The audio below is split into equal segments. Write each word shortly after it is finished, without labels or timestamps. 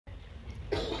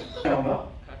चाहूंगा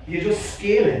ये जो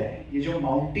स्केल है, ये जो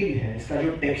माउंटिंग है, इसका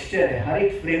जो टेक्सचर है, हर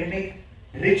एक फ्रेम में एक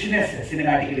रिचनेस है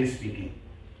सिनेमैटिकली स्पीकिंग।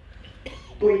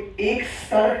 तो एक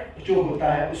स्तर जो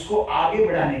होता है उसको आगे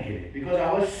बढ़ाने के लिए, बिकॉज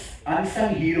आवर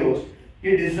अनसंग हीरोज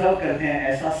ये डिजर्व करते हैं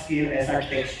ऐसा स्केल, ऐसा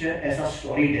टेक्सचर, ऐसा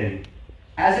story telling.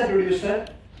 As a producer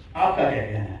आपका क्या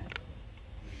कहना है?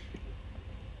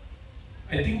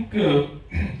 I think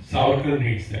Savarkar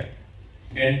needs that,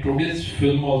 and today's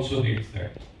film also needs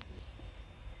that.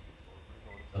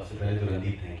 सबसे पहले तो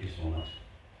Randeep, thank you so much.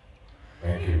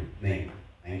 Thank you नहीं,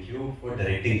 thank you for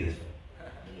directing this film.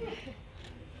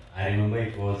 I remember I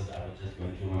was just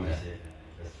going through my message and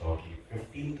I just saw कि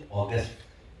 15th August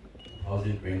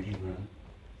 2021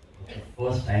 was the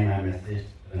first time I messaged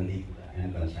Randeep Hooda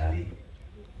and Panchali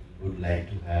would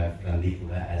like to have Randeep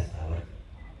Hooda as Savarkar.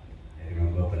 I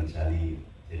remember Panchali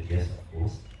said yes, of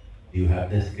course. Do you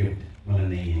have the script? बोला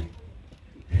नहीं है.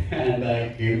 And I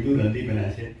came to Randeep and I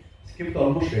said, script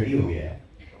almost ready हो गया है.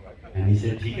 And he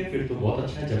said ठीक है, फिर तो बहुत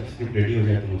अच्छा है, जब script ready हो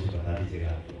जाए तो मुझे बता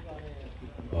दीजिएगा.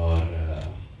 और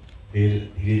फिर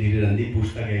धीरे धीरे रणदीप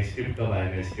पूछता गया स्क्रिप्ट कब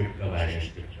आएगा, स्क्रिप्ट कब आएगा,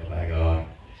 स्क्रिप्ट कब आएगा.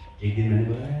 और एक दिन मैंने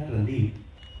बोला यार Randeep,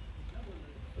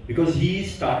 because he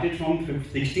started from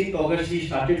 16th August, he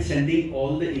started sending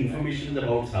all the information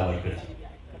about Savarkar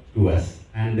to us,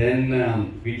 and then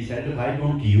we decided, why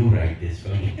don't you write this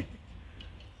film?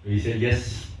 So he said yes,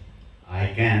 I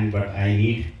can, but I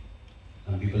need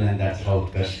some people, and that's how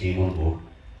Utkarsh came on board.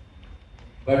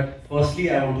 But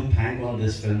firstly, I want to thank on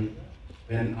this film.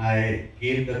 When I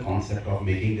gave the concept of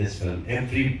making this film,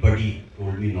 everybody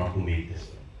told me not to make this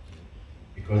film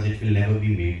because it will never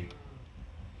be made.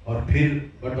 और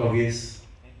फिर but obvious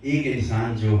एक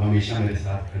इंसान जो हमेशा मेरे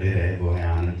साथ खड़े रहे वो है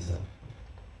आनंद सर,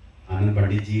 आनंद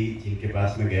पंडित जी, जिनके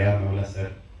पास मैं गया. मैं बोला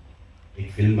सर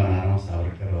एक फिल्म बना रहा हूँ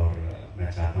सावरकर और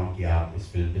मैं चाहता हूँ कि आप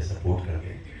उस फिल्म पे सपोर्ट कर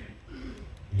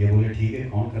दें. ये बोले ठीक है,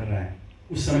 कौन कर रहा है?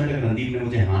 उस समय तक रणदीप ने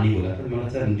मुझे हाँ नहीं बोला था. मैं बोला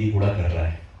सर रणदीप हुडा कर रहा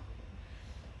है.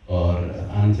 और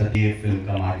आनंद सर ये फिल्म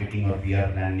का मार्केटिंग और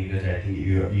PR plan, Neeraj, I think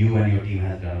you and your team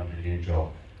has done a brilliant job.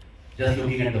 Just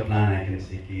looking at the plan, I can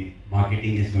say कि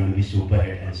marketing is going to be super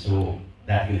hit, and so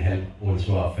that will help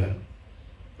also our film.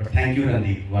 But thank you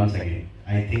Randeep once again.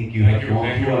 I think you have gone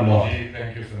through a lot.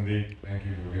 Thank you Sandeep, thank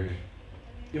you Yogesh.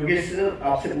 Yogesh sir,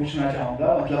 आपसे पूछना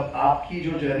चाहूंगा, मतलब आपकी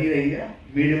जो journey रही है,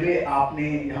 Midway आपने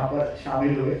यहाँ पर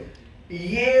शामिल हुए,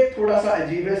 ये थोड़ा सा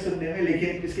अजीब है सुनने में, लेकिन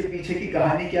इसके पीछे की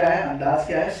कहानी क्या है, अंदाज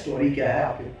क्या है, स्टोरी क्या है,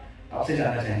 आपसे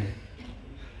जानना चाहेंगे.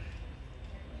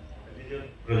 जो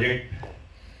प्रोजेक्ट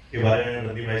के बारे में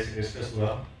रणदीप भाई से डिस्कस हुआ,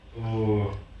 तो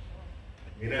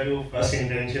मेरा जो फर्स्ट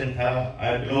इंटेंशन था,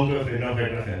 I belong to freedom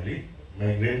fighter family. My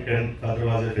great grandfather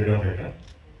was a freedom fighter,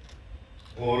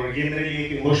 और ये मेरे लिए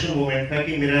एक इमोशनल मोमेंट था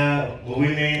कि मेरा मूवी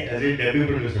में एज ए डेब्यू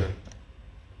प्रोड्यूसर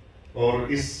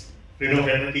और इस फ्रीडम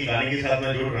फाइटर की कहानी के साथ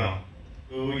मैं जुड़ रहा हूँ.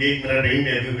 तो ये एक मेरा ड्रीम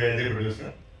डेब्यू है एज ए प्रोड्यूसर.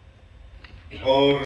 और